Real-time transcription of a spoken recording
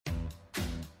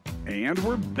And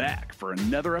we're back for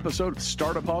another episode of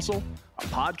Startup Hustle, a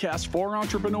podcast for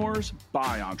entrepreneurs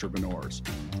by entrepreneurs.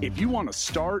 If you want to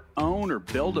start, own, or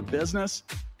build a business,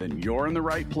 then you're in the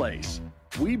right place.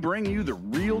 We bring you the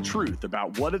real truth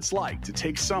about what it's like to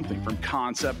take something from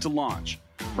concept to launch.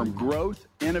 From growth,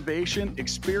 innovation,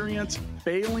 experience,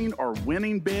 failing, or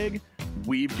winning big,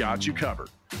 we've got you covered.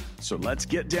 So let's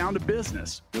get down to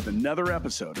business with another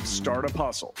episode of Startup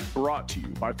Hustle, brought to you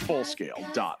by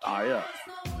Fullscale.io.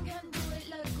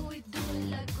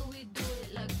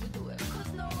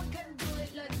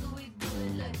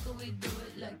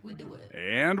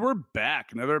 And we're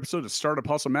back. Another episode of Startup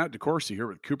Hustle. Matt DeCoursey here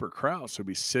with Cooper Kraus, who'll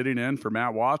be sitting in for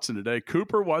Matt Watson today.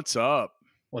 Cooper, what's up?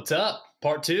 What's up?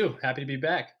 Part two. Happy to be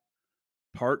back.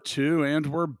 Part two, and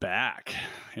we're back.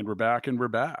 And we're back, and we're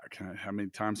back. How many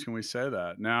times can we say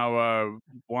that? Now,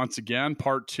 once again,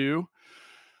 part two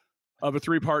of a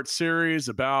three-part series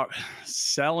about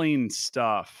selling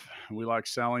stuff. We like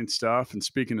selling stuff. And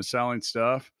speaking of selling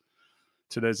stuff,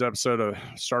 today's episode of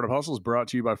Startup Hustle is brought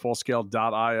to you by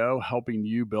Fullscale.io, helping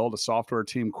you build a software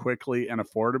team quickly and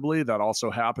affordably. That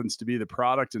also happens to be the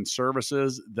product and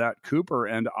services that Cooper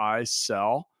and I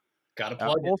sell. Got to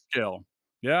plug Fullscale.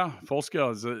 Yeah,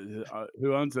 Fullscale is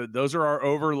who owns it. Those are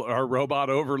our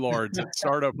robot overlords at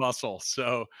Startup Hustle.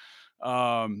 So,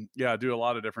 yeah, do a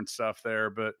lot of different stuff there.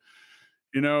 But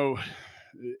you know,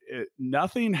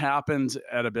 nothing happens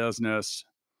at a business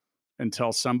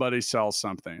until somebody sells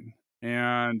something.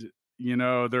 And you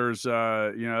know, there's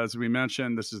as we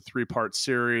mentioned, this is a three-part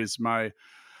series. My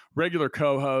regular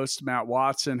co-host Matt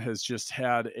Watson has just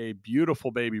had a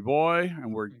beautiful baby boy,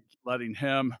 and we're letting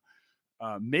him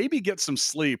maybe get some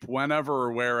sleep whenever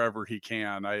or wherever he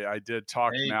can. I did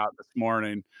talk to Matt this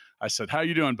morning. I said, "How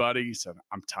you doing, buddy?" He said,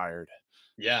 "I'm tired."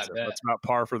 Yeah, so that's about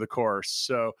par for the course.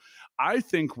 So I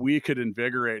think we could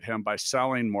invigorate him by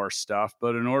selling more stuff.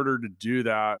 But in order to do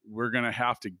that, we're going to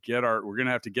have to get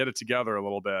it together a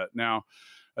little bit. Now,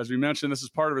 as we mentioned, this is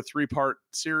part of a three-part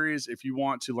series. If you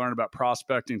want to learn about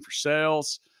prospecting for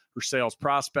sales or sales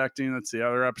prospecting, that's the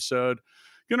other episode.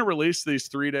 Going to release these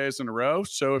 3 days in a row.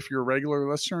 So if you're a regular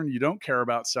listener and you don't care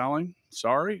about selling,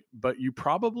 sorry, but you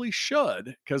probably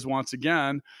should, because once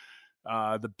again,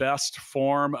 the best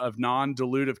form of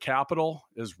non-dilutive capital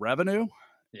is revenue.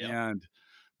 Yep. And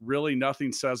really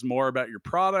nothing says more about your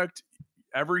product,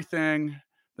 everything,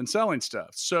 than selling stuff.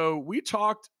 So we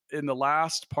talked in the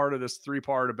last part of this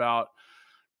three-part about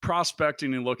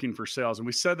prospecting and looking for sales. And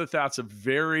we said that that's a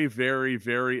very, very,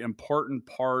 very important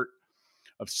part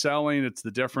of selling. It's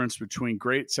the difference between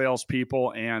great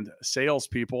salespeople and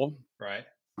salespeople. Right.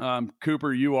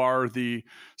 Cooper, you are the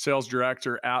sales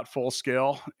director at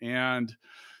Fullscale, and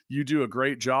you do a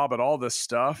great job at all this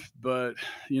stuff. But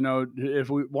you know,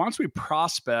 once we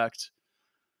prospect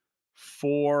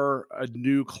for a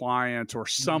new client or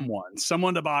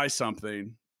someone to buy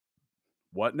something,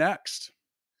 what next?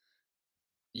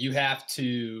 You have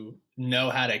to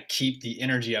know how to keep the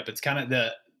energy up. It's kind of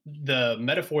the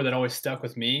metaphor that always stuck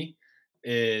with me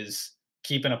is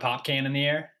keeping a pop can in the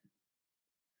air.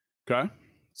 Okay.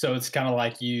 So it's kind of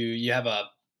like you have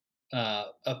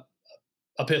a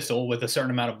pistol with a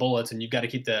certain amount of bullets, and you've got to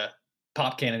keep the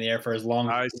pop can in the air for as long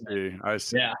as I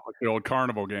see. Yeah. Like the old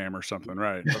carnival game or something,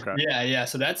 right? Okay. Yeah.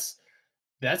 So that's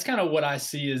kind of what I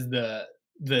see as the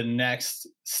next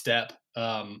step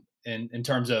in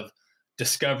terms of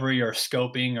discovery or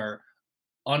scoping or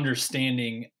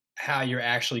understanding how you're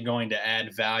actually going to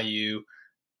add value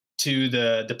to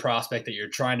the prospect that you're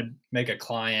trying to make a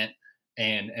client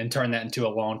and turn that into a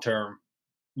long-term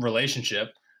relationship.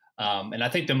 And I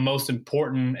think the most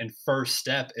important and first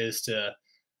step is to,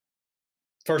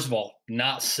 first of all,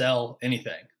 not sell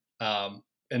anything.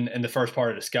 In the first part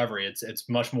of discovery, it's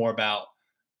much more about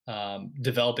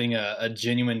developing a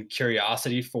genuine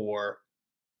curiosity for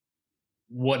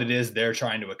what it is they're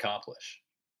trying to accomplish.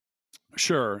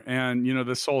 Sure. And, you know,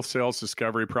 this whole sales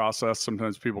discovery process,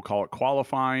 sometimes people call it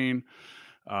qualifying.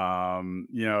 You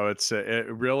know, it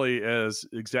really is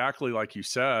exactly like you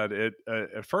said.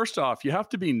 First off, you have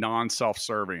to be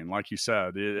non-self-serving. Like you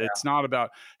said, it's not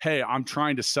about, hey, I'm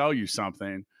trying to sell you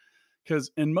something,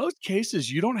 because in most cases,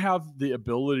 you don't have the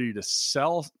ability to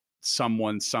sell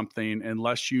someone something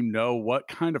unless you know what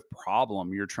kind of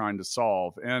problem you're trying to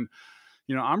solve. And,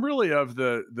 you know, I'm really of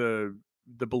the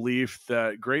belief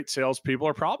that great salespeople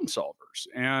are problem solvers,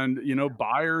 and, you know,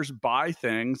 buyers buy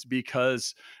things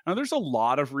because there's a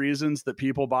lot of reasons that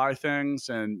people buy things.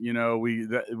 And, you know,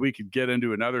 we could get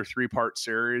into another 3-part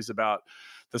series about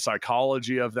the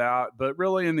psychology of that, but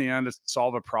really in the end, it's to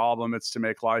solve a problem. It's to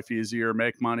make life easier,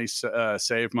 make money,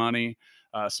 save money.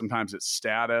 Sometimes it's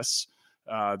status.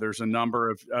 There's a number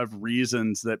of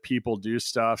reasons that people do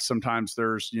stuff. Sometimes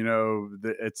there's,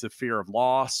 it's a fear of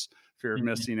loss, fear of Mhm.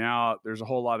 missing out. There's a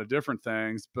whole lot of different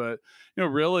things, but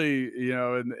really,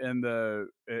 in the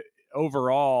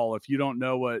overall, if you don't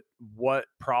know what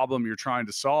problem you're trying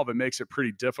to solve, it makes it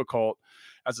pretty difficult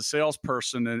as a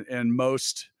salesperson in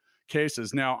most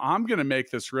cases. Now, I'm going to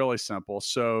make this really simple.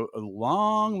 So, a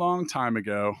long, long time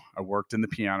ago, I worked in the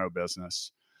piano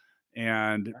business,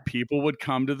 and people would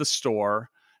come to the store,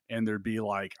 and there'd be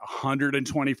like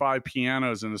 125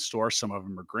 pianos in the store. Some of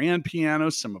them are grand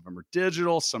pianos, some of them are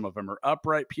digital, some of them are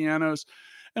upright pianos.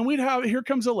 And here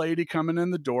comes a lady coming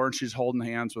in the door, and she's holding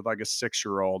hands with like a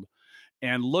 6-year-old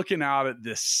and looking out at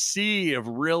this sea of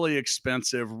really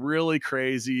expensive, really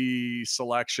crazy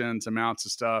selections, amounts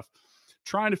of stuff,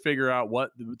 trying to figure out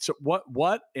what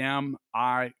am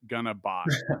I gonna buy?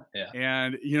 Yeah.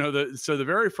 And the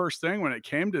very first thing when it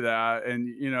came to that, and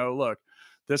look,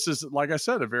 this is, like I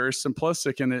said, a very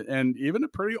simplistic and even a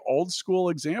pretty old school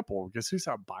example, because who's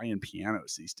out buying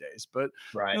pianos these days? But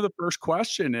Right. the first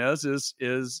question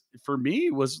is for me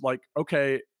was like,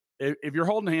 okay, if you're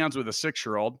holding hands with a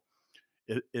 6-year-old,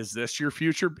 is this your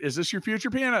future? Is this your future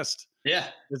pianist?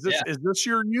 Yeah. Is Yeah. this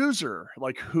your user?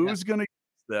 Like, Yeah. who's going to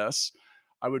use this?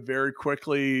 I would very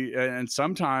quickly, and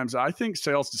sometimes I think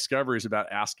sales discovery is about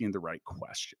asking the right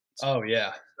questions. Oh,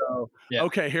 yeah. So, Yeah.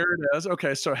 okay, here it is.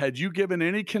 Okay, so had you given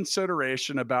any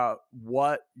consideration about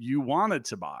what you wanted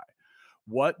to buy?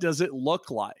 What does it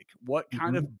look like? What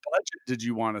kind of Mhm. budget did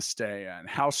you want to stay in?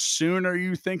 How soon are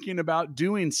you thinking about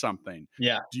doing something?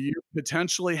 Yeah. Do you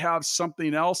potentially have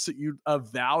something else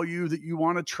of value that you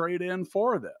want to trade in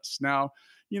for this? Now,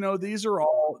 these are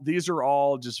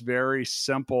all just very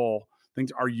simple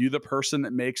things. Are you the person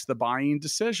that makes the buying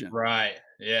decision? Right.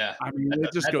 Yeah. I mean, That's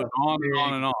it just that's goes a on and on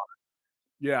big and on.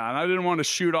 Yeah, and I didn't want to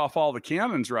shoot off all the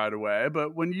cannons right away,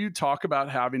 but when you talk about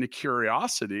having a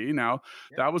curiosity, now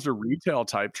Yeah. that was a retail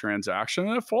type transaction.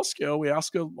 And at Full Scale, we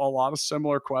ask a lot of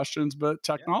similar questions, but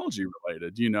Yeah. technology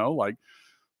related, like,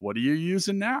 what are you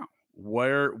using now?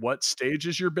 What stage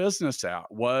is your business at?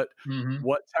 Mhm.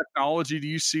 What technology do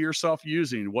you see yourself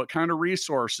using? What kind of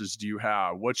resources do you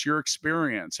have? What's your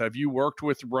experience? Have you worked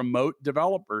with remote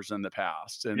developers in the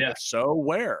past? And Yeah. if so,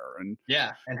 where? And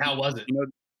Yeah. And how was it? you know,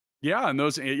 yeah, and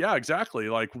yeah, exactly.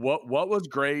 Like, what was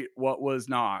great, what was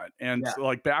not. And Yeah. so,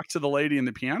 like, back to the lady in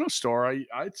the piano store,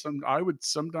 I would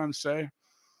sometimes say,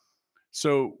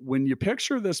 so when you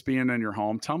picture this being in your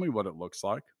home, tell me what it looks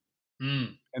like.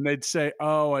 Mm. And they'd say,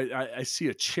 "Oh, I see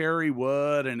a cherry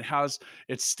wood, and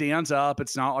it stands up.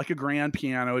 It's not like a grand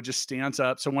piano; it just stands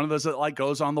up. So one of those that like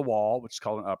goes on the wall, which is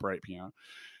called an upright piano,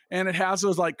 and it has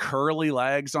those like curly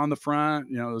legs on the front.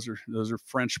 Those are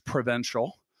French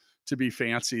provincial to be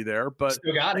fancy there, but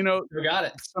Still got it. you know." Still got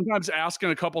it. Sometimes asking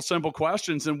a couple simple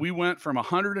questions, and we went from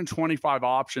 125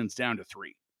 options down to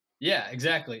 3. Yeah,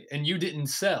 exactly. And you didn't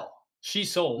sell. She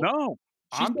sold. No,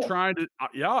 She I'm sold. trying to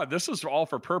yeah, this is all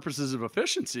for purposes of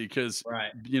efficiency, because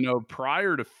Right.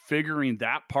 prior to figuring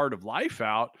that part of life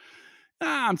out,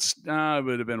 I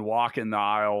would have been walking the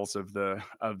aisles of the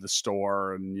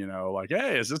store, and like,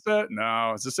 "Hey, is this it?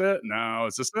 No. Is this it? No.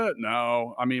 Is this it?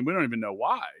 No." I mean, we don't even know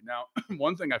why. Now,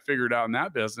 one thing I figured out in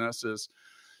that business is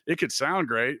it could sound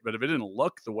great, but if it didn't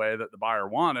look the way that the buyer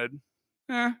wanted,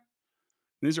 eh,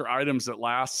 these are items that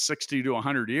last 60 to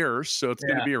 100 years, so it's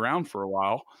going to Yeah. be around for a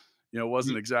while. It Y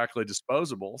wasn't exactly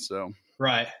disposable.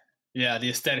 Right. Yeah, the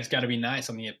aesthetics gotta be nice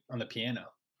on the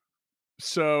piano.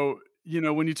 So,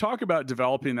 when you talk about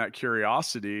developing that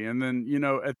curiosity, and then,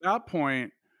 at that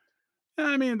point,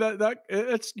 I mean,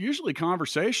 it's usually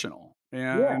conversational.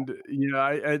 Yeah.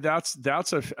 And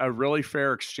that's a really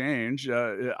fair exchange.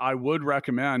 I would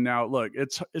recommend. Now, look,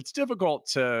 it's difficult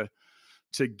to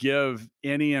give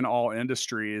any and all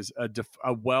industries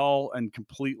a well and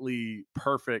completely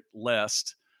perfect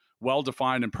list, well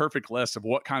defined and perfect list of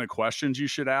what kind of questions you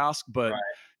should ask. But Right.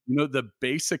 the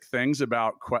basic things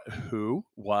about who,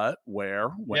 what, where,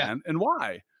 Yeah. when, and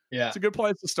why. Yeah. It's a good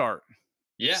place to start.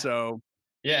 Yeah. So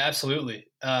Yeah, absolutely.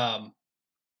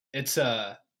 It's,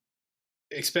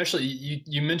 especially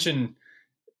you mentioned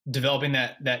developing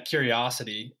that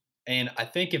curiosity, and I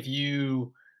think if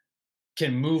you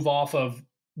can move off of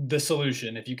the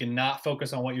solution, if you can not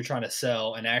focus on what you're trying to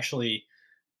sell and actually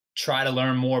try to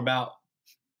learn more about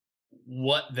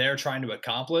what they're trying to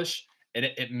accomplish,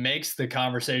 it makes the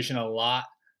conversation a lot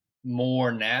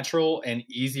more natural and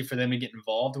easy for them to get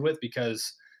involved with.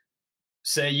 Because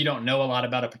say you don't know a lot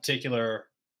about a particular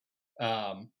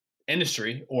um,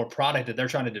 industry or product that they're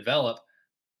trying to develop,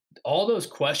 all those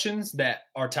questions that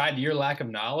are tied to your lack of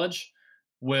knowledge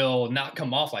will not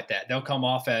come off like that. They'll come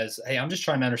off as, hey, I'm just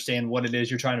trying to understand what it is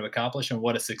you're trying to accomplish and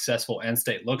what a successful end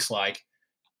state looks like.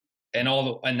 And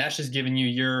that's just giving you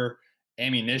your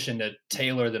ammunition to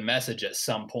tailor the message at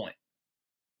some point.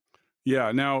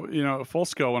 Yeah. Now, full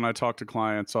scale, when I talk to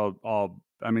clients,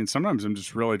 I mean, sometimes I'm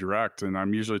just really direct, and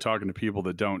I'm usually talking to people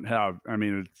that don't have, I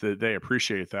mean, they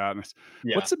appreciate that. And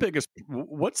Yeah.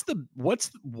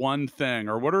 what's one thing,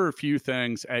 or what are a few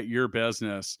things at your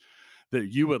business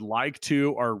that you would like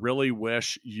to, or really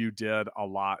wish you did a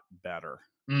lot better?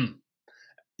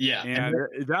 Yeah. And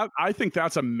that, I think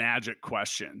that's a magic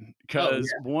question,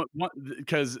 because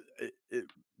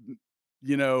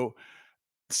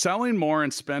selling more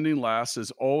and spending less is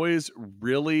always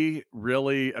really,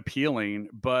 really appealing,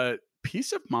 but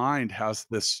peace of mind has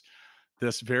this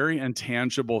very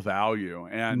intangible value,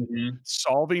 and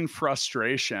solving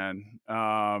frustration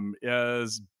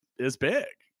is big,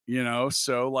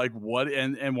 So like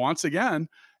and once again,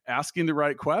 asking the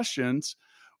right questions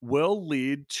will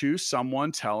lead to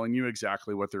someone telling you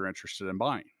exactly what they're interested in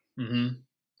buying.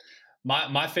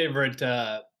 My favorite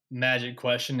magic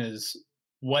question is,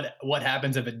 what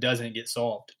happens if it doesn't get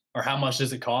solved, or how much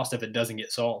does it cost if it doesn't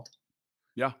get solved?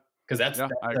 Yeah, because I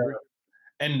agree.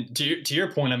 And to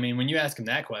your point, I mean, when you ask them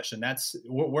that question,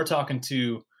 we're talking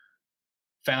to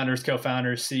founders,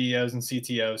 co-founders, CEOs, and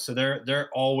CTOs, so they're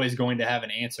always going to have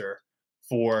an answer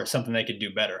for something they could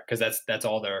do better, because that's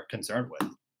all they're concerned with.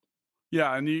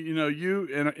 Yeah, and you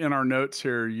in our notes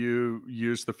here, you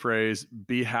use the phrase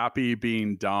 "be happy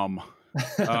being dumb."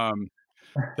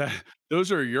 Those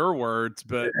are your words,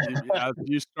 but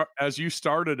as you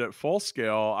started at Full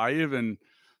Scale, I even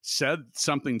said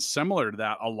something similar to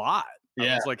that a lot.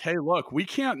 I was like, hey, look, we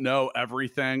can't know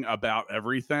everything about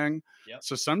everything. Yep.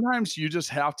 So sometimes you just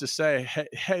have to say,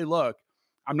 hey, look,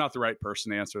 I'm not the right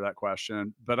person to answer that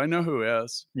question, but I know who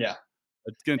is. Yeah.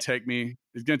 It's going to take me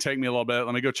a little bit.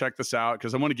 Let me go check this out,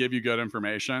 because I want to give you good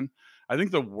information. I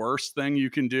think the worst thing you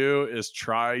can do is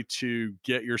try to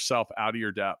get yourself out of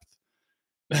your depth.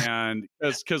 And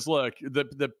because look,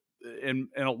 in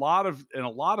a lot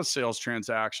of sales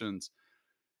transactions,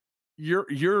 you're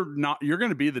going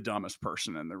to be the dumbest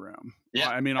person in the room. Yeah.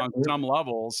 I mean, on some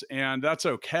levels, and that's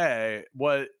okay.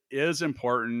 What is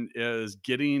important is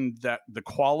getting the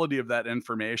quality of that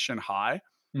information high.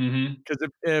 Because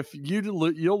if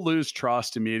you'll lose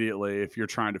trust immediately if you're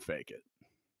trying to fake it.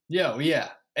 Yeah.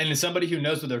 And somebody who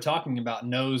knows what they're talking about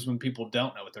knows when people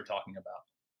don't know what they're talking about.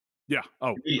 Yeah.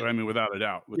 Oh, I mean, without a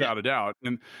doubt.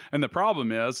 And the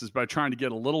problem is by trying to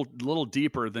get a little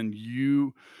deeper than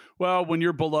when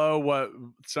you're below what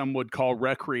some would call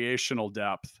recreational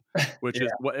depth, which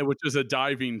is a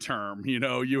diving term.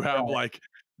 You have like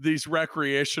these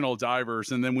recreational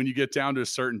divers, and then when you get down to a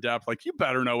certain depth, like, you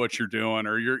better know what you're doing,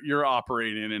 or you're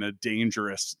operating in a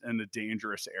dangerous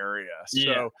area.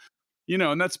 So,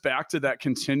 and that's back to that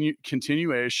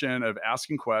continuation of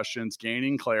asking questions,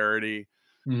 gaining clarity.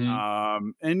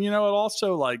 And it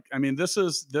also, like, I mean, this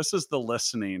is the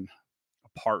listening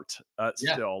part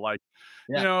still, like,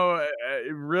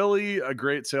 really a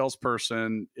great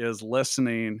salesperson is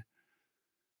listening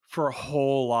for a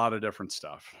whole lot of different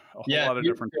stuff.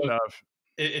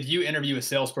 If you interview a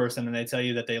salesperson and they tell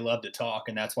you that they love to talk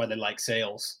and that's why they like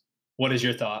sales, what is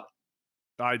your thought?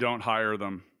 I don't hire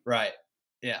them. Right.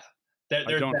 Yeah. I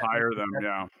don't hire them.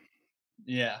 Yeah.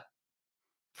 Yeah.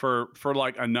 For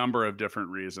like a number of different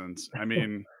reasons. I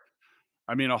mean,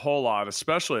 a whole lot,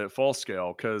 especially at Full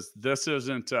Scale, because this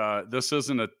isn't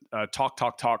a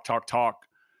talk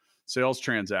sales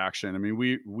transaction. I mean,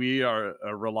 we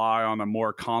rely on a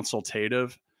more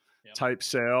consultative type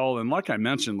sale, and like I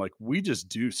mentioned, like, we just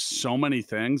do so many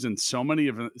things, and so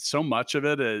much of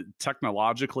it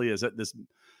technologically is at this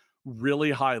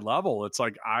really high level. It's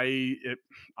like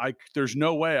there's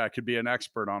no way I could be an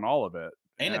expert on all of it.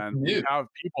 And we have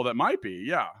people that might be.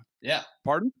 Yeah.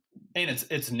 Pardon? And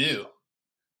it's new.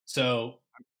 So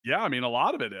yeah, I mean, a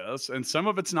lot of it is, and some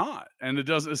of it's not. And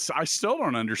I still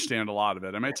don't understand a lot of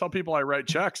it. I may tell people I write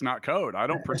checks, not code. I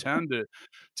don't pretend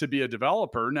to be a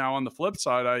developer. Now, on the flip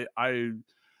side,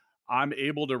 I'm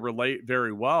able to relate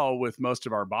very well with most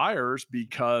of our buyers,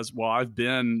 because, well, I've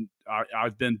been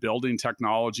building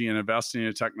technology and investing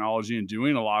in technology and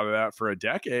doing a lot of that for a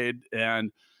decade.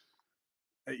 And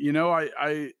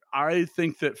I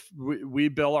think that we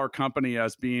bill our company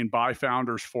as being by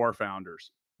founders for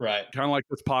founders. Right. Kind of like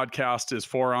this podcast is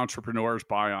for entrepreneurs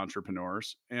by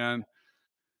entrepreneurs. And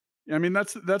I mean,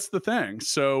 that's the thing.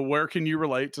 So where can you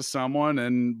relate to someone,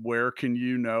 and where can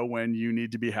you know when you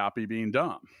need to be happy being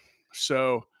dumb?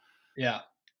 So, yeah.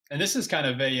 And this is kind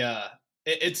of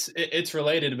it's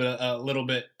related, but a little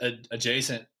bit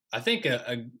adjacent. I think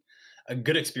a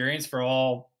good experience for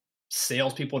all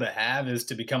salespeople to have is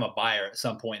to become a buyer at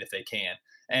some point if they can.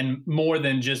 And more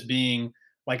than just being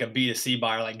like a B2C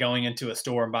buyer, like going into a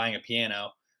store and buying a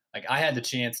piano. Like I had the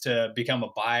chance to become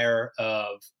a buyer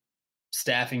of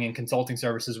staffing and consulting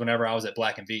services whenever I was at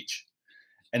Black and Veatch.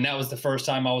 And that was the first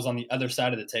time I was on the other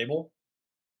side of the table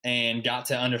and got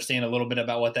to understand a little bit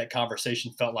about what that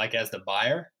conversation felt like as the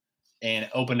buyer, and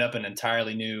opened up an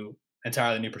entirely new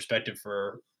perspective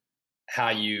for how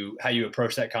you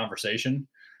approach that conversation.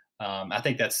 I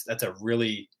think that's a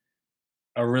really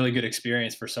good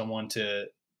experience for someone to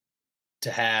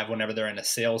have whenever they're in a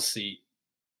sales seat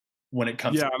when it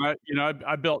comes Yeah, to. and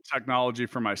I built technology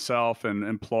for myself and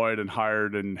employed and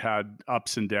hired and had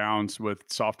ups and downs with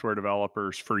software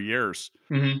developers for years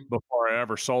Mhm. before I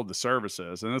ever sold the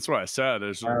services. And that's what I said. Oh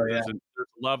yeah. There's a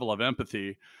level of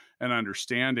empathy and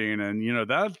understanding, and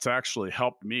that's actually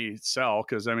helped me sell,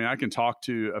 because I mean I can talk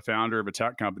to a founder of a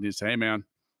tech company and say, "Hey man,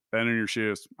 been in your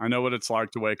shoes. I know what it's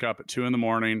like to wake up at 2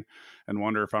 a.m. and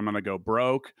wonder if I'm going to go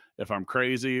broke, if I'm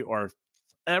crazy, or if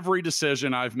every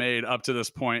decision I've made up to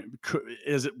this point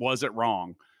was it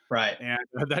wrong." Right. And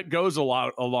that goes a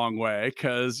long way,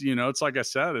 because it's like I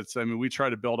said, I mean we try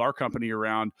to build our company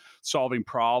around solving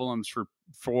problems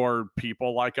for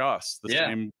people like us, the Yeah.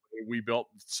 same way we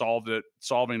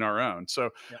solving our own. So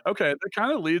Yeah. okay, that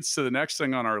kind of leads to the next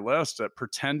thing on our list, at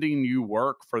pretending you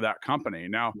work for that company.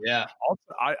 Now Yeah.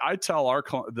 I tell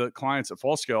the clients at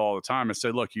Full Scale all the time, I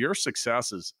say, look, your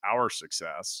success is our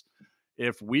success.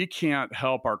 If we can't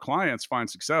help our clients find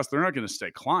success, they're not going to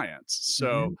stay clients.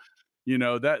 So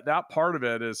Mhm. that part of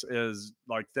it is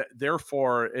like that.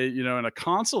 Therefore, in a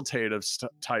consultative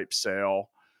type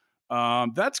sale,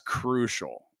 that's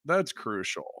crucial. That's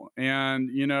crucial. And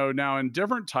now in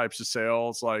different types of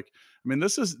sales, like I mean,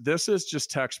 this is just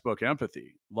textbook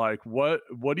empathy. Like what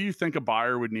do you think a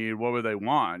buyer would need? What would they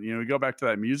want? We go back to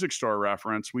that music store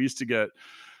reference. We used to get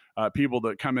people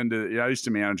that come into. I used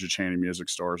to manage a chain of music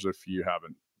stores. If you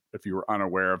were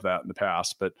unaware of that in the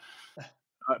past, but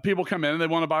people come in and they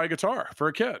want to buy a guitar for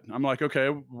a kid. I'm like, okay,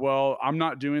 well, I'm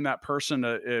not doing that person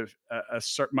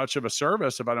much of a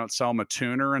service if I don't sell them a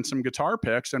tuner and some guitar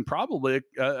picks and probably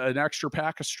an extra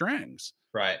pack of strings.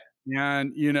 Right.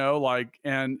 And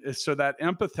and so that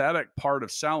empathetic part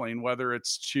of selling, whether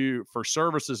it's for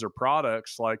services or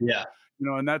products, like Yeah.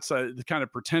 and that's the kind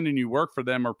of pretending you work for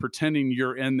them or pretending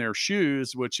you're in their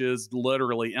shoes, which is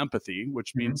literally empathy,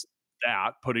 which Mhm. means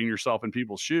that putting yourself in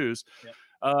people's shoes. Yep.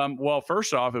 Well,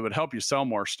 first off, it would help you sell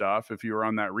more stuff if you were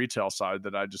on that retail side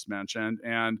that I just mentioned.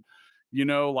 And,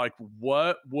 like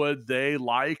what would they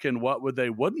like and what would they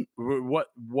wouldn't? What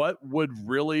would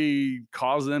really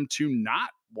cause them to not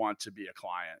want to be a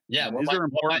client? Yeah. And these are What might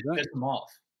important piss things. them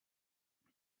off?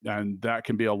 And that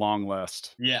can be a long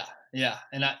list. Yeah. Yeah.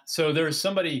 And so there was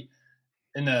somebody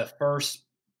in the first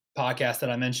podcast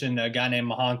that I mentioned, a guy named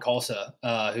Mahan Khalsa,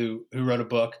 who wrote a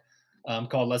book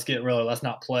called "Let's Get Real or Let's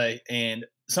Not Play." And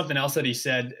something else that he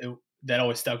said that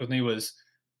always stuck with me was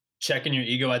checking your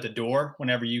ego at the door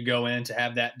whenever you go in to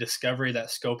have that discovery, that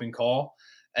scoping call.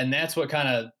 And that's what kind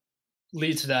of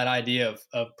leads to that idea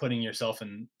of putting yourself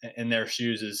in their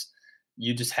shoes. Is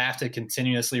you just have to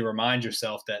continuously remind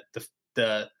yourself that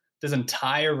the this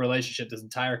entire relationship, this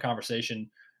entire conversation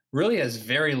really has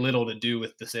very little to do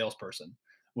with the salesperson,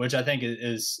 which I think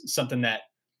is something that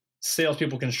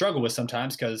salespeople can struggle with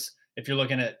sometimes. Because if you're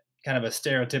looking at kind of a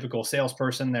stereotypical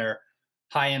salesperson, their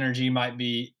high energy might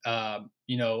be, the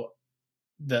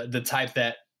type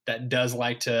that does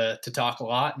like to talk a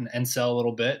lot and sell a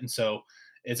little bit, and so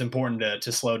it's important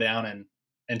to slow down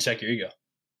and check your ego.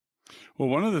 Well,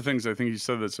 one of the things I think you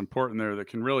said that's important there that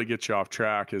can really get you off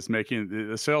track is making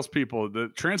the salespeople, the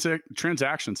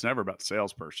transaction's never about the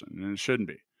salesperson, and it shouldn't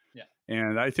be. Yeah.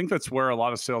 And I think that's where a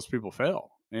lot of salespeople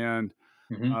fail. And,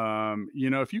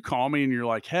 Mm-hmm. if you call me and you're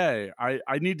like, hey, I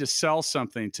need to sell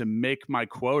something to make my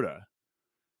quota.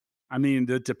 I mean,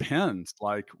 it depends.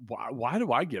 Like, why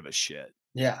do I give a shit?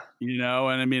 Yeah. And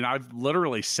I mean, I've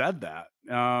literally said that.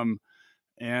 And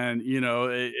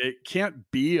it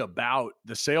can't be about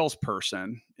the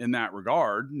salesperson in that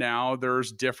regard. Now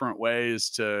there's different ways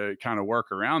to kind of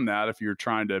work around that if you're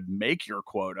trying to make your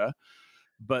quota.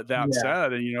 But that Yeah.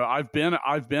 said, and I've been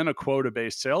a quota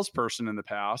based salesperson in the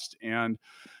past, and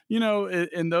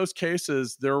in those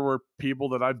cases there were people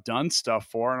that I've done stuff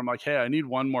for, and I'm like, hey, I need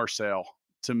one more sale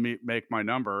to make my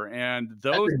number, and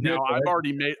That's those a good now way.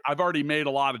 I've already made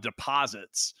a lot of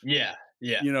deposits Yeah.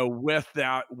 Yeah. with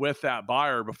that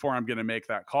buyer before I'm going to make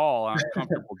that call. I'm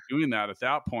comfortable doing that at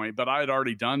that point, but I had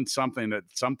already done something at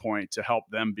some point to help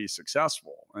them be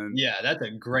successful. And Yeah, that's a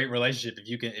great relationship if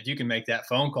you can make that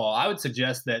phone call. I would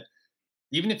suggest that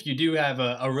even if you do have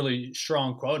a really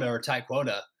strong quota or tight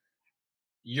quota,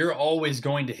 you're always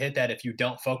going to hit that if you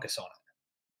don't focus on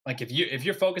it. Like if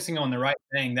you're focusing on the right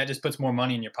thing, that just puts more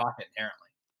money in your pocket inherently.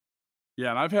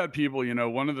 Yeah, and I've had people,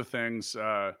 one of the things in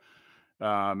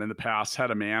the past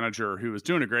had a manager who was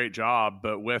doing a great job,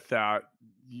 but with that,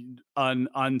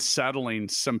 unsettling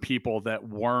some people that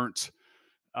weren't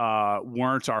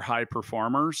our high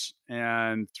performers.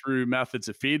 And through methods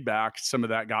of feedback, some of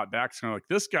that got back. So like,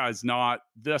 this guy's not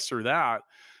this or that.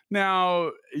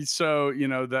 Now, so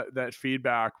that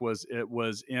feedback was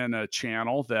in a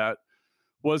channel that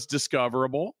was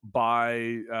discoverable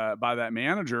by that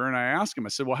manager. And I asked him, I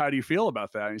said, well, how do you feel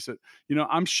about that? And he said,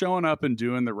 I'm showing up and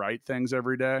doing the right things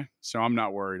every day, so I'm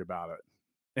not worried about it.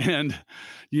 And,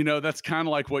 that's kind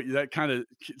of like that kind of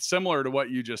similar to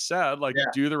what you just said, like Yeah.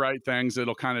 do the right things.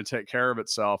 It'll kind of take care of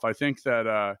itself. I think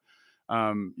that,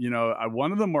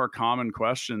 one of the more common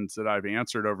questions that I've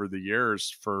answered over the years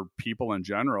for people in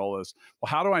general is, well,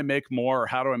 how do I make more? Or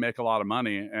how do I make a lot of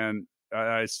money? And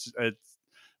it's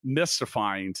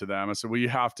mystifying to them. I said, well, you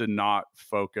have to not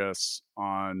focus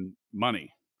on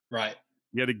money. Right.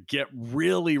 You got to get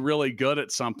really, really good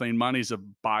at something. Money's a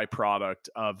byproduct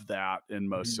of that in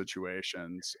most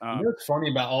situations. What's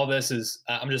funny about all this is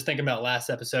I'm just thinking about last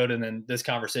episode and then this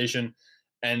conversation.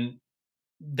 And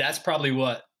that's probably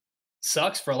what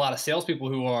sucks for a lot of salespeople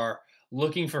who are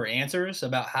looking for answers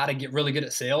about how to get really good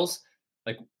at sales.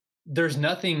 Like, there's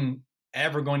nothing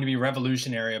ever going to be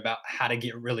revolutionary about how to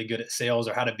get really good at sales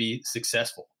or how to be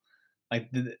successful.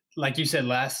 Like you said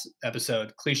last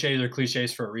episode, cliches are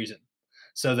cliches for a reason.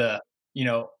 So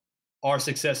our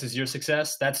success is your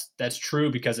success. That's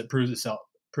true because it proves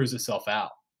itself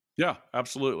out. Yeah,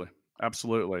 absolutely.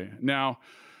 Absolutely. Now,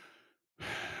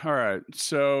 all right.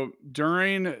 So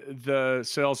during the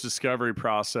sales discovery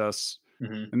process,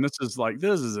 and this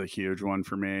is a huge one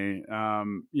for me.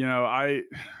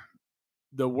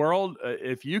 The world,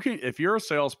 if you're a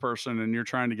salesperson and you're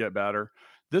trying to get better,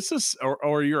 this is,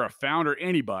 or you're a founder,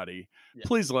 anybody,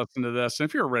 please listen to this. And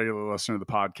if you're a regular listener to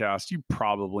the podcast, you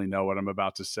probably know what I'm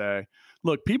about to say.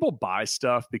 Look, people buy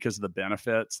stuff because of the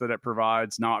benefits that it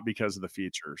provides, not because of the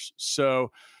features.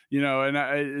 So, and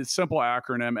it's simple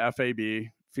acronym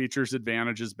FAB, features,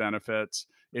 advantages, benefits.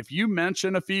 If you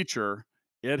mention a feature,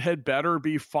 it had better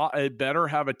it better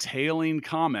have a tailing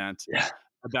comment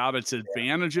about its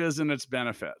advantages and its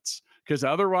benefits, because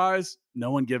otherwise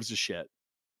no one gives a shit.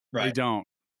 Right. They don't.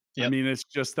 Yep. I mean, it's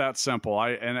just that simple.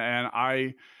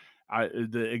 The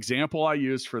example I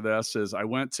used for this is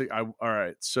all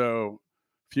right. So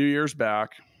a few years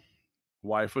back,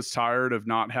 wife was tired of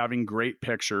not having great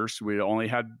pictures. We only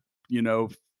had,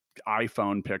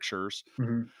 iPhone pictures.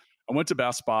 I went to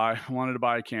Best Buy. I wanted to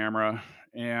buy a camera,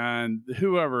 and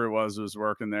whoever it was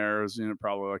working there was,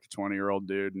 probably like a 20-year-old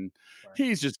dude. And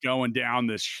he's just going down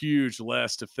this huge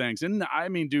list of things. And I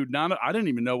mean, dude, I didn't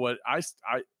even know what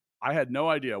I had no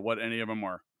idea what any of them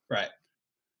were. Right.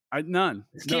 None.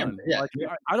 Yeah.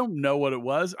 I don't know what it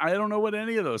was. I don't know what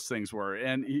any of those things were.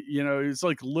 And, it's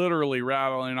like literally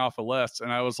rattling off a list.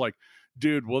 And I was like,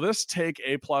 dude, will this take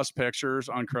A+ pictures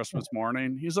on Christmas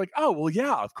morning? He's like, oh, well,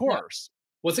 yeah, of course. Yeah.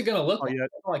 What's it going to look like?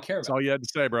 That's all I care about. That's all you had to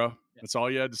say, bro. Yeah. That's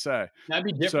all you had to say. That'd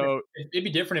be different. So, it'd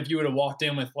be different if you would have walked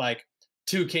in with like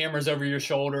 2 cameras over your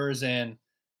shoulders and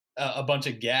a bunch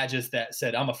of gadgets that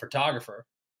said, I'm a photographer.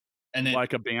 And then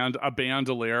like a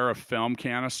bandolier of film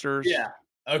canisters. Yeah.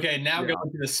 Okay. Now go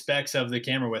into the specs of the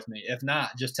camera with me. If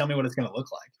not, just tell me what it's going to look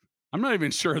like. I'm not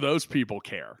even sure those people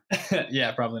care.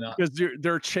 Yeah, probably not. Because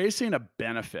they're chasing a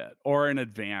benefit or an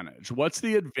advantage. What's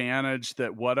the advantage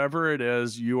that whatever it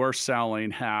is you are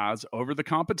selling has over the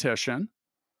competition,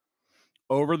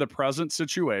 over the present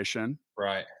situation?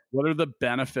 Right. What are the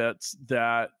benefits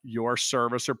that your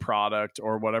service or product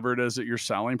or whatever it is that you're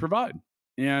selling provide?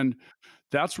 And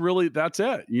that's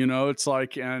it. It's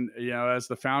like, and, as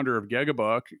the founder of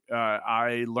Gigabook,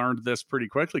 I learned this pretty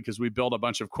quickly because we built a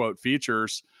bunch of quote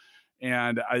features.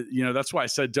 And that's why I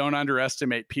said, don't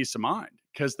underestimate peace of mind,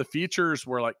 because the features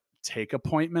were like, take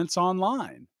appointments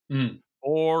online.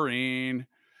 Boring.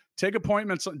 Take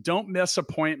appointments. Don't miss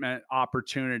appointment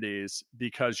opportunities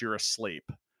because you're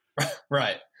asleep.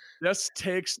 Right. This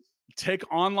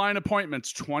take online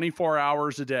appointments 24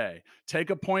 hours a day. Take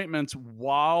appointments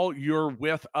while you're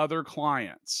with other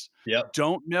clients. Yep.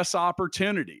 Don't miss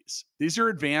opportunities. These are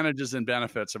advantages and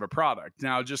benefits of a product.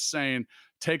 Now, just saying,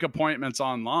 take appointments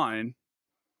online,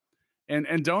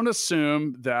 and don't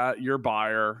assume that your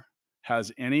buyer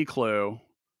has any clue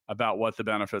about what the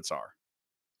benefits are.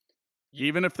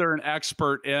 Even if they're an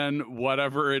expert in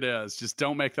whatever it is, just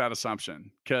don't make that assumption,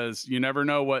 because you never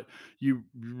know what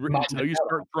until you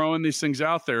start throwing these things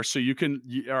out there. So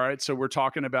all right. So we're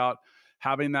talking about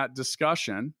having that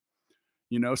discussion.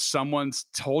 Someone's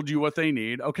told you what they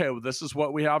need. Okay, well, this is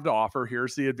what we have to offer.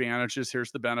 Here's the advantages.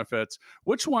 Here's the benefits.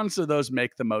 Which ones of those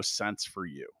make the most sense for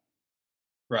you?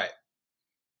 Right.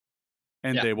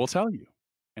 And they will tell you,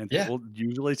 and they will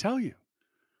usually tell you.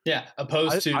 Yeah.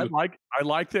 Opposed to, I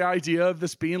like the idea of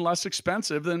this being less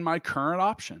expensive than my current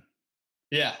option.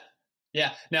 Yeah.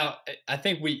 Yeah. Now, I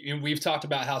think we've talked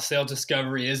about how sales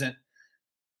discovery isn't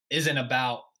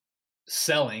about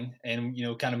selling and,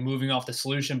 kind of moving off the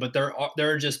solution, but there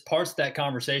are just parts of that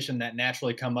conversation that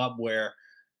naturally come up where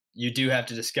you do have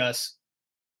to discuss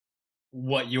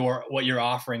what your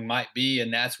offering might be.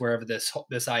 And that's wherever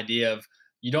this idea of,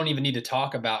 you don't even need to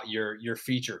talk about your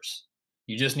features.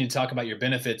 You just need to talk about your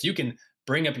benefits. You can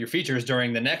bring up your features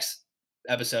during the next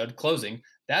episode closing.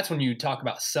 That's when you talk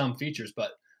about some features,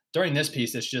 but during this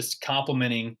piece, it's just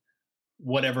complimenting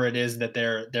whatever it is that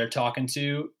they're talking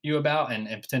to you about and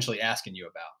potentially asking you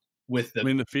about.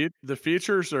 The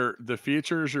features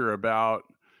are about,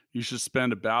 you should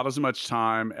spend about as much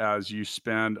time as you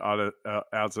spend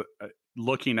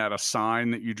looking at a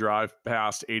sign that you drive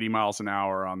past 80 miles an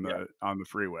hour on the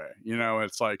freeway.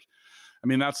 It's like,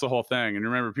 that's the whole thing. And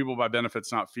remember, people buy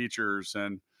benefits, not features.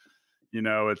 And,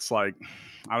 it's like,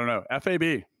 I don't know,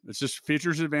 FAB. It's just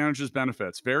features, advantages,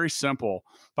 benefits. Very simple.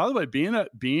 By the way,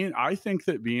 I think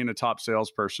that being a top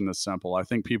salesperson is simple. I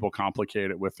think people complicate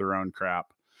it with their own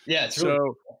crap. Yeah, it's really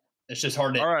cool. It's just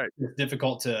hard it's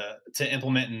difficult to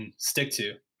implement and stick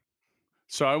to.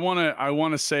 So I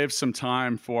want to save some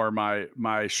time for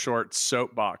my short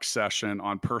soapbox session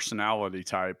on personality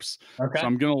types. Okay. So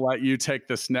I'm going to let you take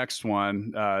this next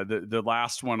one, the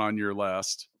last one on your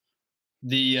list.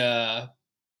 The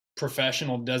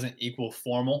professional doesn't equal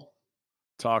formal.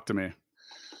 Talk to me.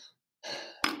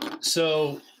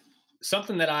 So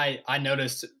something that I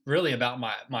noticed really about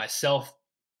myself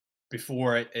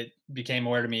before it became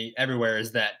aware to me everywhere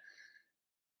is that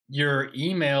your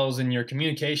emails and your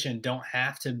communication don't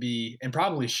have to be, and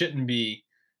probably shouldn't be,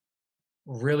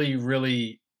 really,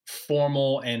 really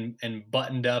formal and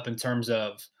buttoned up in terms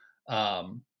of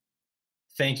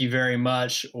thank you very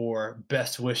much or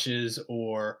best wishes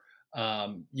or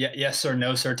yes sir,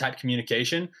 no sir type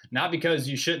communication. Not because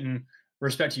you shouldn't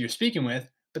respect who you're speaking with,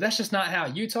 but that's just not how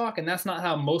you talk, and that's not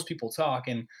how most people talk.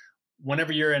 And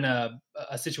whenever you're in a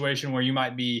situation where you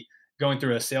might be going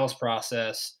through a sales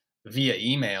process via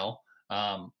email,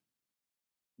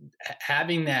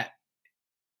 having that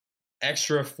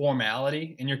extra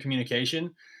formality in your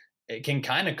communication, it can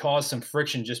kind of cause some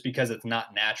friction just because it's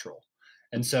not natural.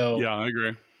 And so, yeah, I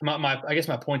agree. I guess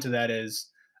my point to that is,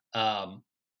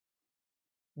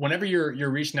 whenever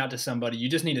you're reaching out to somebody, you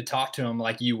just need to talk to them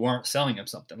like you weren't selling them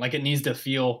something. Like it needs to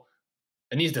feel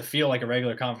like a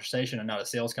regular conversation and not a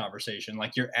sales conversation.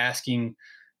 Like you're asking,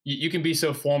 you can be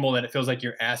so formal that it feels like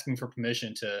you're asking for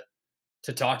permission to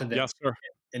talk to them. Yes, sir.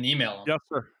 And email them. Yes,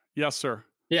 sir. Yes, sir.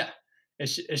 Yeah.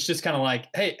 It's just kind of like,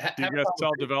 hey, do you guys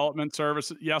sell development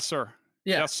services? Yes, sir.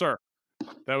 Yeah. Yes, sir.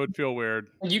 That would feel weird.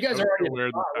 You guys are already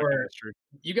weird.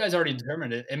 You guys already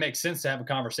determined it. It makes sense to have a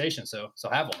conversation. So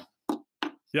have one.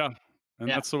 Yeah. And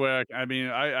that's the way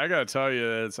I got to tell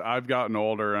you, I've gotten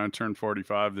older. I turned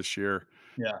 45 this year.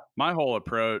 Yeah. My whole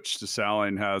approach to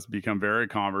selling has become very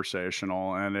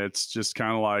conversational, and it's just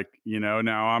kind of like,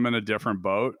 now I'm in a different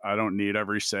boat. I don't need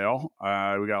every sale. We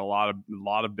got a lot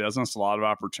of business, a lot of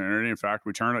opportunity. In fact,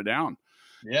 we turn it down.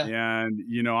 Yeah. And,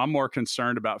 I'm more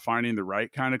concerned about finding the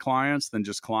right kind of clients than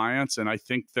just clients. And I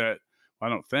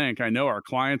know our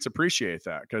clients appreciate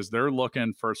that because they're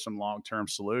looking for some long-term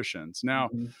solutions. Now,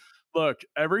 look,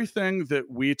 everything that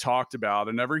we talked about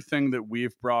and everything that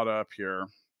we've brought up here,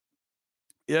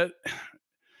 it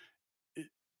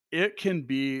can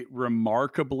be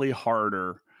remarkably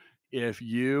harder if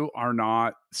you are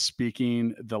not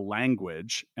speaking the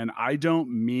language. And I don't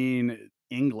mean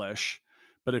English,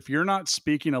 but if you're not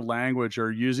speaking a language or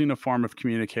using a form of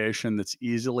communication that's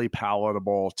easily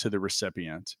palatable to the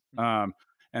recipient, and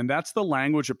that's the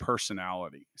language of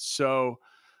personality. So,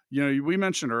 we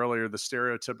mentioned earlier the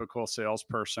stereotypical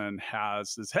salesperson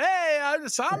has this, hey, I'm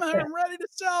ready to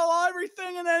sell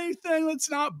everything and anything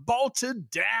that's not bolted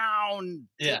down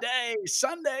today,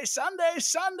 Sunday, sale,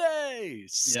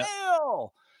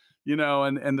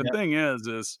 and the thing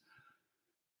is,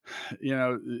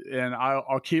 and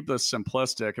I'll keep this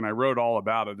simplistic, and I wrote all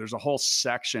about it. There's a whole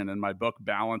section in my book,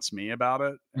 Balance Me, about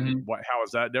it. And how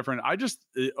is that different?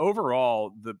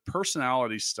 Overall, the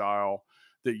personality style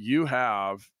that you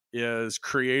have is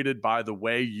created by the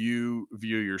way you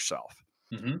view yourself.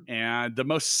 Mm-hmm. And the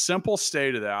most simple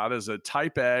state of that is a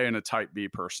type A and a type B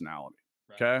personality.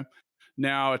 Right. Okay.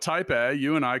 Now, a type A,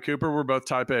 you and I, Cooper, we're both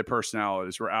type A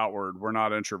personalities. We're outward. We're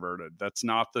not introverted.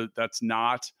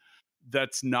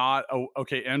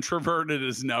 Okay. Introverted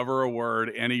is never a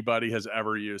word anybody has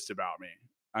ever used about me.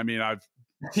 I mean,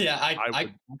 Yeah, I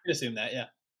could assume that. Yeah.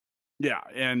 Yeah,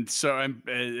 and so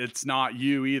it's not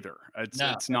you either.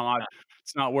 It's not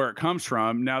where it comes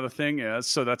from. Now the thing is,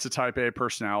 so that's a type A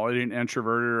personality. An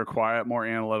introverted or a quiet, more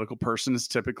analytical person is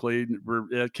typically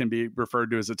it can be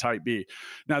referred to as a type B.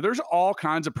 Now there's all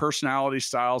kinds of personality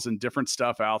styles and different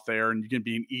stuff out there, and you can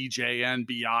be an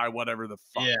EJNBI, whatever the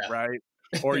fuck, right?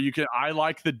 Or you can I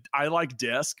like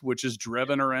DISC, which is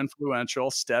driven or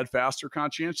influential, steadfast or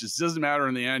conscientious. It doesn't matter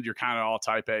in the end. You're kind of all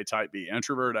type A, type B,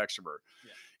 introvert, extrovert.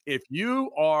 Yeah. If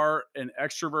you are an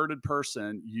extroverted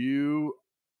person, you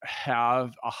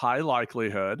have a high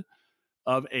likelihood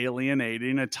of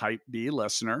alienating a type B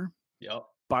listener. Yep.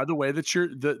 By the way that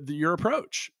your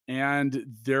approach, and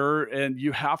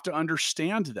you have to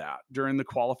understand that during the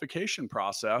qualification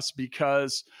process,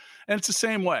 because, and it's the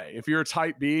same way. If you're a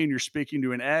type B and you're speaking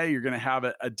to an A, you're going to have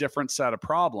a different set of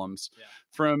problems. Yeah.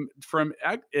 From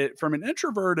an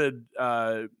introverted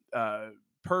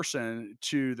person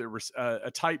to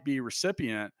a type B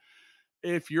recipient.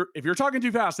 If you're talking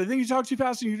too fast, they think you talk too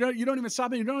fast, and you don't even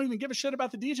stop, and you don't even give a shit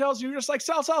about the details. You're just like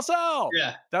sell.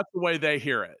 Yeah, that's the way they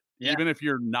hear it. Yeah. Even if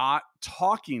you're not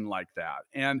talking like that.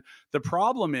 And the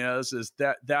problem is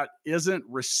that isn't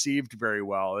received very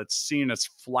well. It's seen as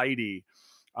flighty,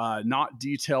 not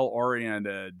detail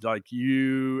oriented. Like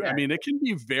I mean, it can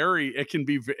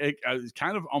be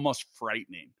kind of almost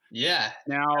frightening. Yeah.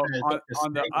 Now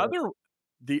on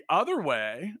the other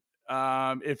way,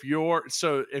 if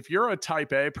you're a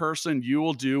type A person, you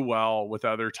will do well with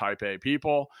other type A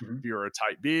people. Mm-hmm. If you're a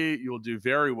type B, you will do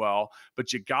very well,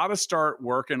 but you got to start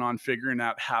working on figuring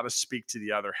out how to speak to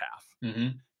the other half.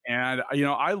 Mm-hmm. And,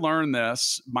 I learned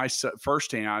this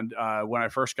firsthand when I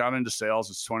first got into sales.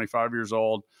 I was 25 years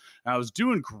old. And I was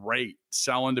doing great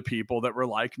selling to people that were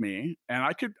like me. And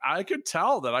I could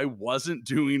tell that I wasn't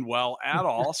doing well at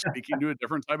all speaking to a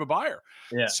different type of buyer.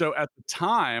 Yeah. So at the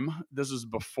time, this was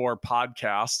before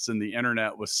podcasts and the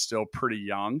internet was still pretty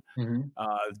young. Mm-hmm.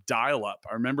 Dial-up.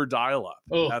 I remember dial-up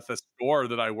at the store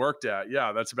that I worked at.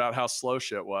 Yeah, that's about how slow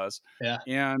shit was. Yeah.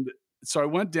 And so I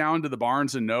went down to the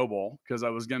Barnes and Noble because I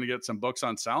was going to get some books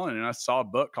on selling, and I saw a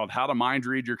book called How to Mind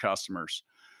Read Your Customers.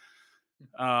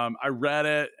 I read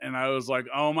it and I was like,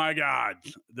 oh my God,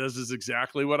 this is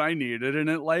exactly what I needed. And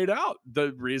it laid out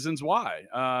the reasons why.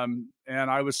 And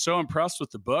I was so impressed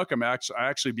with the book. I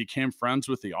actually became friends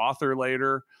with the author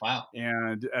later. Wow.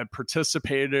 And I've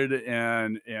participated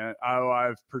in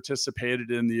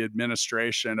the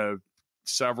administration of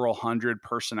several hundred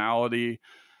personality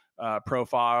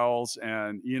profiles,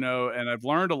 and I've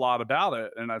learned a lot about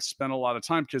it, and I've spent a lot of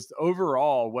time, because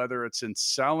overall, whether it's in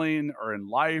selling or in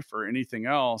life or anything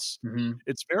else, mm-hmm.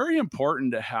 it's very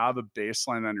important to have a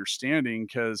baseline understanding,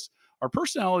 because our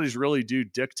personalities really do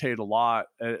dictate a lot,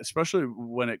 especially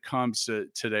when it comes to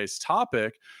today's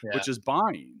topic, which is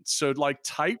buying. So like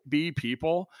type B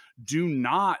people do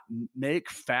not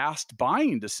make fast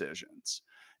buying decisions,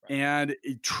 right. And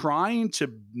trying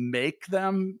to make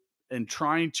them and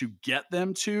trying to get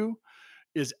them to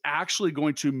is actually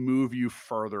going to move you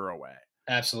further away.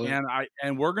 Absolutely.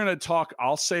 And we're going to talk,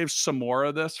 I'll save some more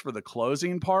of this for the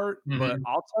closing part, mm-hmm. but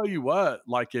I'll tell you what,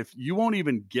 like if you won't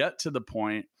even get to the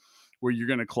point where you're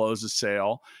going to close a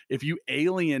sale, if you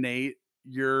alienate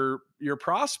your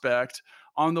prospect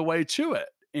on the way to it.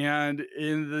 And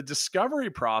in the discovery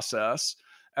process,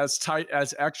 as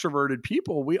extroverted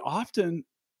people, we often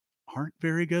aren't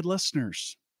very good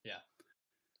listeners.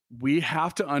 You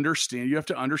have to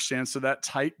understand, so that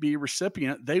type B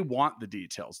recipient, they want the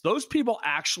details. Those people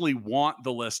actually want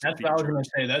the list of features. That's what I was going to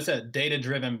say. That's a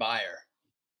data-driven buyer.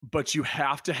 But you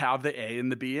have to have the A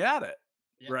and the B at it,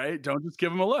 right? Don't just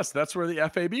give them a list. That's where the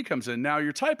FAB comes in. Now,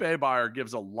 your type A buyer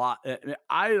gives a lot.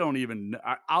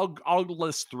 I'll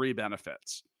list 3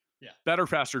 benefits. Yeah. Better,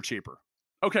 faster, cheaper.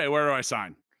 Okay, where do I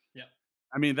sign? Yeah.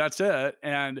 I mean, that's it.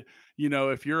 And,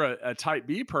 if you're a type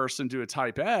B person to a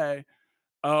type A,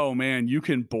 oh man, you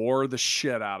can bore the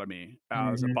shit out of me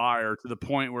as a buyer to the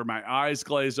point where my eyes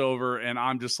glaze over and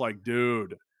I'm just like,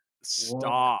 dude,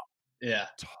 stop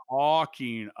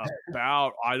talking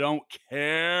about, I don't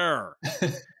care.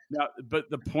 Now,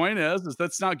 but the point is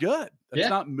that's not good. That's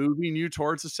not moving you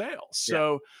towards a sale.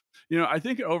 So, I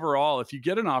think overall, if you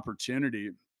get an opportunity,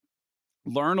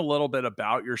 learn a little bit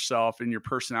about yourself and your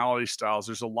personality styles.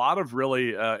 There's a lot of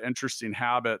really interesting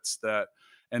habits that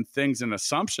and things and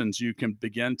assumptions you can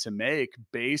begin to make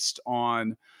based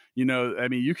on, I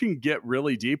mean, you can get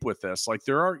really deep with this. Like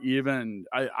there are even,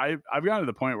 I've gotten to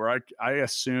the point where I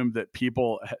assume that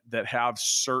people that have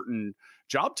certain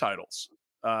job titles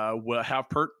will have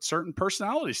certain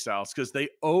personality styles because they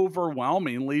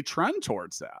overwhelmingly trend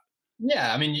towards that.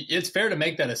 Yeah, I mean, it's fair to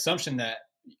make that assumption that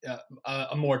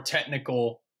a more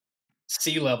technical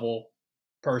C-level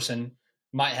person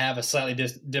might have a slightly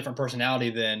different personality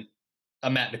than a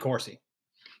Matt DeCoursey.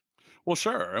 Well,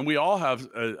 sure, and we all have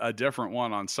a different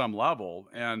one on some level,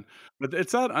 but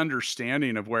it's that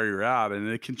understanding of where you're at, and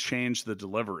it can change the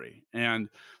delivery. And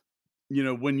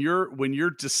when you're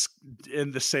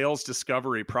in the sales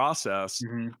discovery process,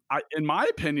 Mm-hmm. In my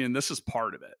opinion, this is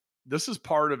part of it. This is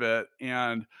part of it,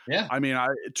 and yeah, I mean,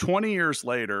 20 years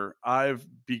later, I've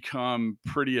become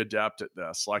pretty adept at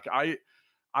this. Like I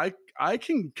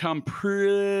can come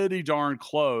pretty darn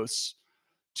close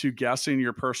to guessing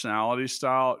your personality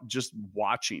style just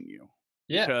watching you.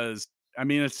 Yeah. Because I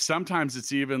mean, sometimes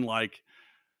it's even like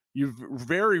you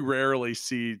very rarely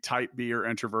see type B or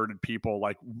introverted people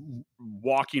like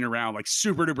walking around like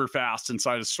super duper fast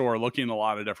inside a store looking at a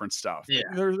lot of different stuff. Yeah.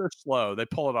 They're slow. They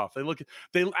pull it off.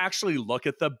 They actually look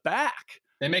at the back.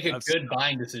 They make a good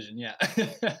buying decision. Yeah.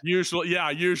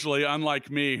 Usually, unlike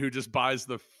me, who just buys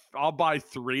I'll buy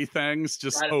 3 things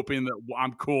just hoping that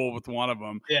I'm cool with one of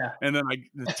them. Yeah. And then I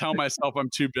tell myself I'm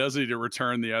too busy to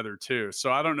return the other 2.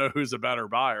 So I don't know who's a better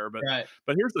buyer, but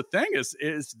here's the thing is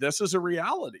this is a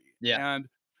reality. Yeah. And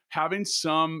having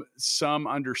some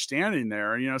understanding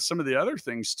there, some of the other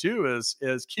things too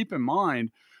is keep in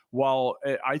mind, while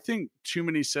I think too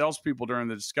many salespeople during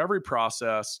the discovery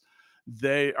process,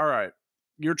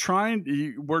 we're trained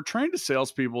to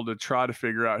salespeople to try to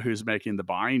figure out who's making the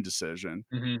buying decision.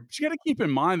 Mm-hmm. But you got to keep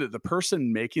in mind that the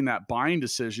person making that buying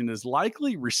decision is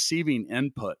likely receiving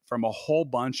input from a whole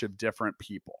bunch of different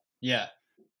people. Yeah.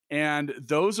 And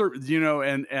those are,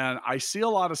 and I see a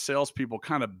lot of salespeople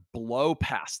kind of blow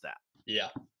past that. Yeah.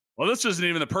 Well, this isn't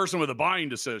even the person with a buying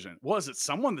decision. Well, is it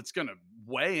someone that's going to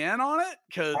weigh in on it?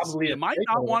 Because you might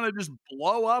not want to just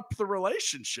blow up the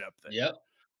relationship there. Yep.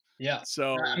 Yeah.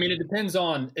 So I mean, it depends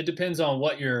on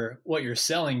what you're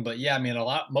selling, but yeah, I mean,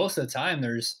 most of the time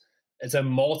it's a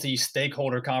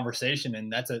multi-stakeholder conversation,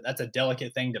 and that's a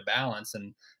delicate thing to balance.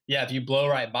 And yeah, if you blow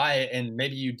right by it and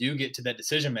maybe you do get to that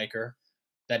decision maker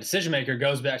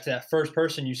goes back to that first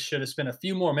person you should have spent a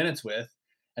few more minutes with,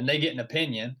 and they get an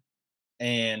opinion.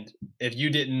 And if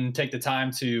you didn't take the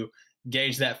time to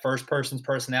gauge that first person's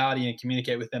personality and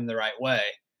communicate with them the right way,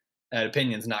 that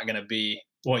opinion's not going to be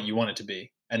what you want it to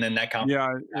be. And then that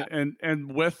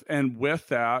and with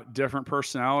that, different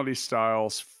personality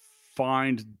styles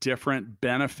find different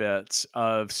benefits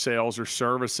of sales or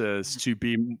services to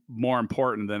be more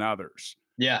important than others.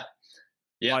 Yeah.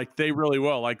 Yeah. Like they really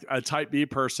will. Like a type B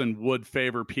person would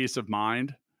favor peace of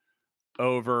mind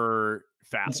over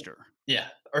faster. Yeah.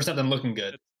 Or something looking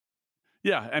good.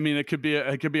 Yeah, I mean, it could be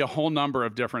a whole number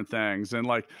of different things, and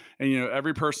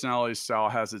every personality style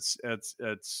has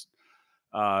its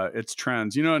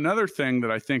trends. Another thing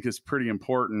that I think is pretty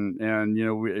important, and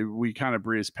we kind of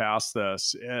breeze past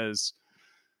this, is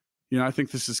I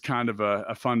think this is kind of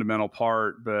a fundamental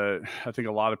part, but I think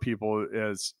a lot of people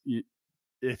is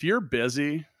if you're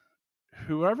busy,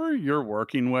 whoever you're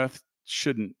working with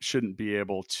shouldn't be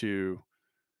able to.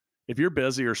 If you're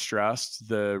busy or stressed,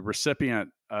 the recipient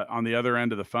on the other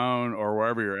end of the phone or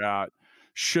wherever you're at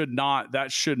shouldn't know.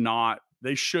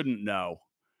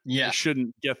 Yeah. They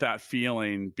shouldn't get that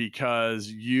feeling, because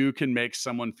you can make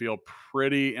someone feel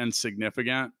pretty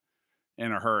insignificant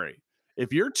in a hurry.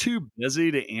 If you're too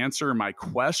busy to answer my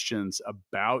questions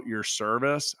about your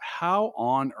service, how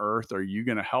on earth are you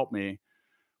going to help me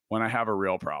when I have a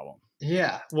real problem?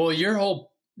 Yeah. Well, your whole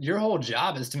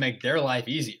job is to make their life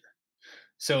easier.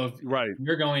 So if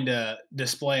you're going to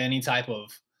display any type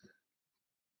of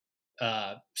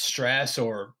stress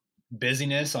or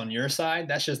busyness on your side,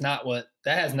 that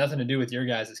has nothing to do with your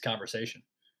guys' conversation.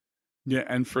 Yeah.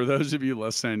 And for those of you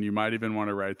listening, you might even want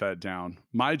to write that down.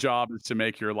 My job is to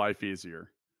make your life easier.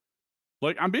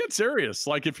 Like, I'm being serious.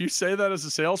 Like, if you say that as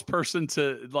a salesperson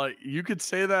you could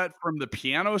say that from the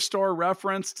piano store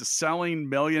reference to selling $1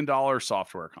 million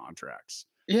software contracts.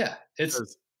 Yeah. It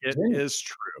is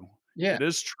true. Yeah. It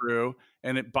is true.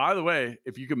 And by the way,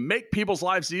 if you can make people's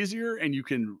lives easier and you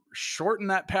can shorten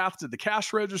that path to the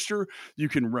cash register, you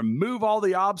can remove all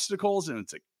the obstacles, and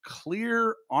it's a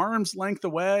clear arm's length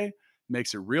away,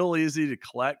 makes it real easy to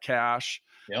collect cash.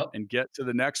 Yep. And get to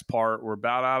the next part. We're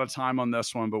about out of time on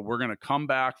this one, but we're going to come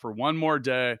back for one more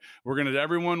day.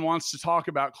 Everyone wants to talk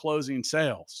about closing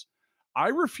sales. I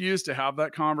refuse to have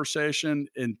that conversation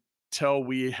until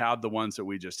we had the ones that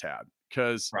we just had,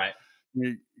 because Right.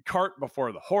 cart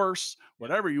before the horse,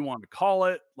 whatever you want to call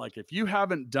it. Like, if you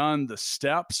haven't done the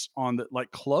steps on the,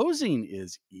 like, closing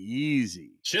is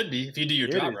easy. Should be, if you do your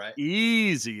It job is right.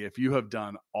 easy if you have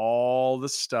done all the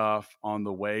stuff on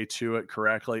the way to it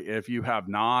correctly. If you have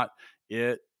not,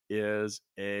 it is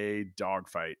a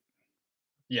dogfight.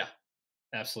 Yeah,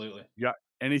 absolutely. You got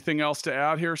anything else to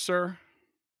add here, sir?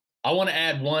 I want to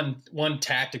add one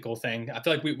tactical thing. I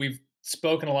feel like we've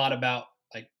spoken a lot about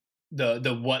like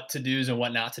the what to do's and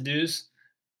what not to do's.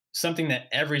 Something that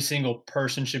every single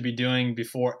person should be doing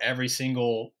before every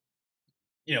single,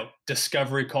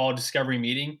 discovery call, discovery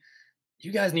meeting.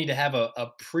 You guys need to have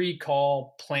a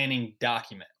pre-call planning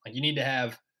document. Like, you need to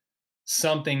have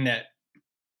something that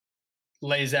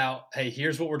lays out, hey,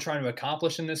 here's what we're trying to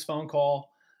accomplish in this phone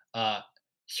call.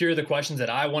 Here are the questions that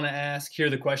I want to ask. Here are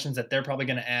the questions that they're probably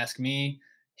going to ask me.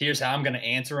 Here's how I'm going to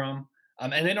answer them.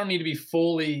 And they don't need to be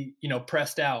fully,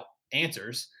 pressed out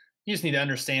answers. You just need to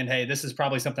understand, hey, this is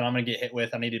probably something I'm going to get hit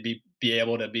with. I need to be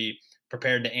able to be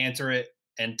prepared to answer it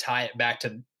and tie it back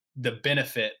to the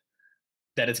benefit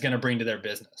that it's going to bring to their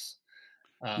business.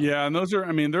 Yeah, and those are,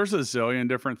 I mean, there's a zillion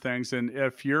different things. And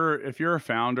if you're a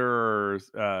founder or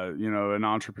an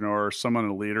entrepreneur or someone,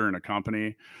 a leader in a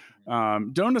company,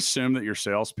 don't assume that your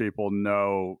salespeople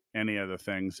know any of the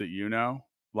things that you know.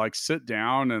 Like, sit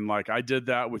down and, like, I did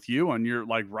that with you, and you're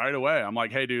like, right away, I'm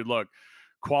like, hey, dude, look,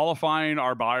 qualifying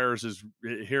our buyers is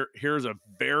here's a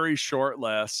very short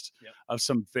list of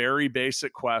some very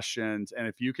basic questions, and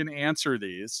if you can answer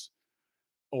these,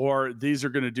 or these are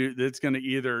going to do, it's going to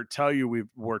either tell you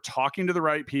we're talking to the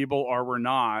right people or we're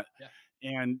not.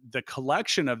 And the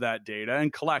collection of that data,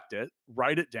 and collect it,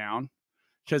 write it down.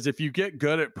 Because if you get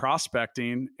good at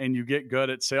prospecting and you get good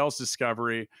at sales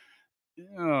discovery,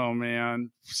 oh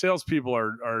man, salespeople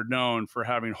are known for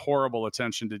having horrible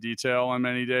attention to detail on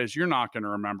many days. You're not going to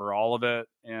remember all of it.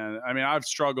 And I mean, I've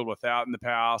struggled with that in the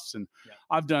past, and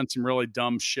I've done some really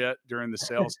dumb shit during the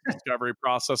sales discovery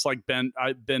process. Like,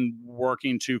 I've been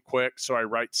working too quick, so I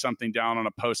write something down on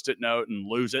a Post-it note and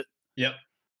lose it. Yep.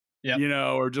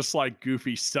 Or just like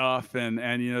goofy stuff. And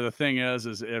the thing is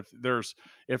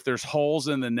if there's holes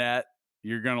in the net,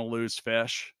 you're going to lose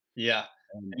fish. Yeah.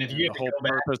 And if you the whole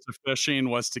purpose of fishing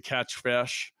was to catch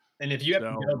fish. And if you have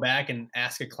to go back and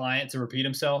ask a client to repeat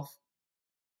himself,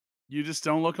 you just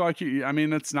don't look like you. I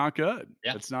mean, it's not good.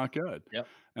 Yeah. It's not good. Yep.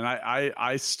 And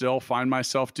I still find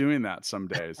myself doing that some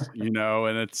days,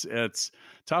 and it's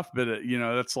tough, but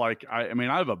that's like, I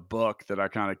have a book that I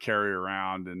kind of carry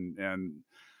around, and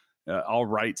I'll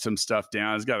write some stuff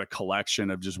down. It's got a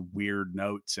collection of just weird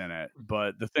notes in it.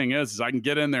 But the thing is I can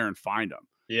get in there and find them.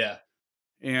 Yeah.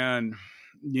 And,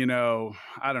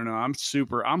 I don't know.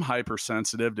 I'm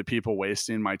hypersensitive to people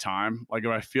wasting my time. Like, if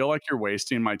I feel like you're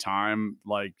wasting my time,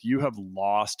 like, you have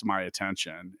lost my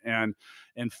attention. And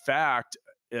in fact,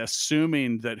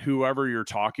 assuming that whoever you're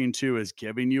talking to is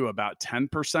giving you about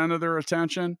 10% of their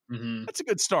attention, that's a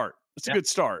good start. It's a good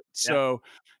start. So,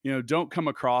 don't come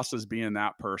across as being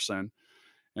that person.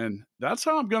 And that's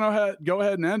how I'm going to go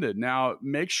ahead and end it. Now,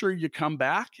 make sure you come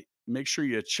back. Make sure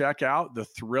you check out the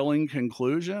thrilling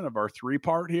conclusion of our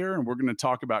 3-part here. And we're going to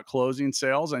talk about closing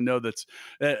sales. I know that's,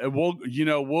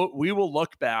 we will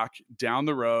look back down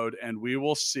the road, and we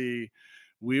will see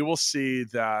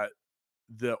that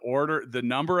the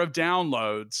number of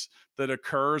downloads that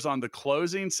occurs on the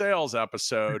closing sales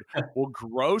episode will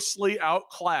grossly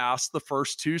outclass the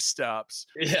first 2 steps,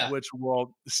 which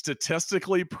will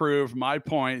statistically prove my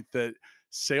point that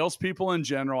salespeople in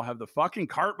general have the fucking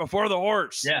cart before the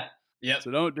horse. Yeah. Yep.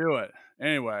 So don't do it.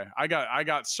 Anyway, I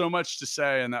got so much to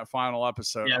say in that final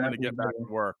episode. I'm going to get back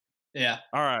to work. Yeah.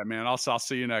 All right, man. I'll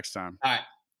see you next time. All right.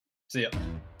 See ya.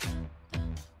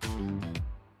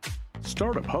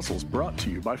 Startup Hustles brought to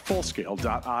you by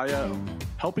Fullscale.io,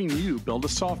 helping you build a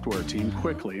software team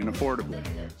quickly and affordably.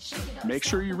 Make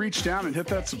sure you reach down and hit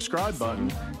that subscribe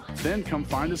button, then come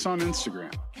find us on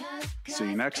Instagram. See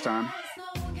you next time.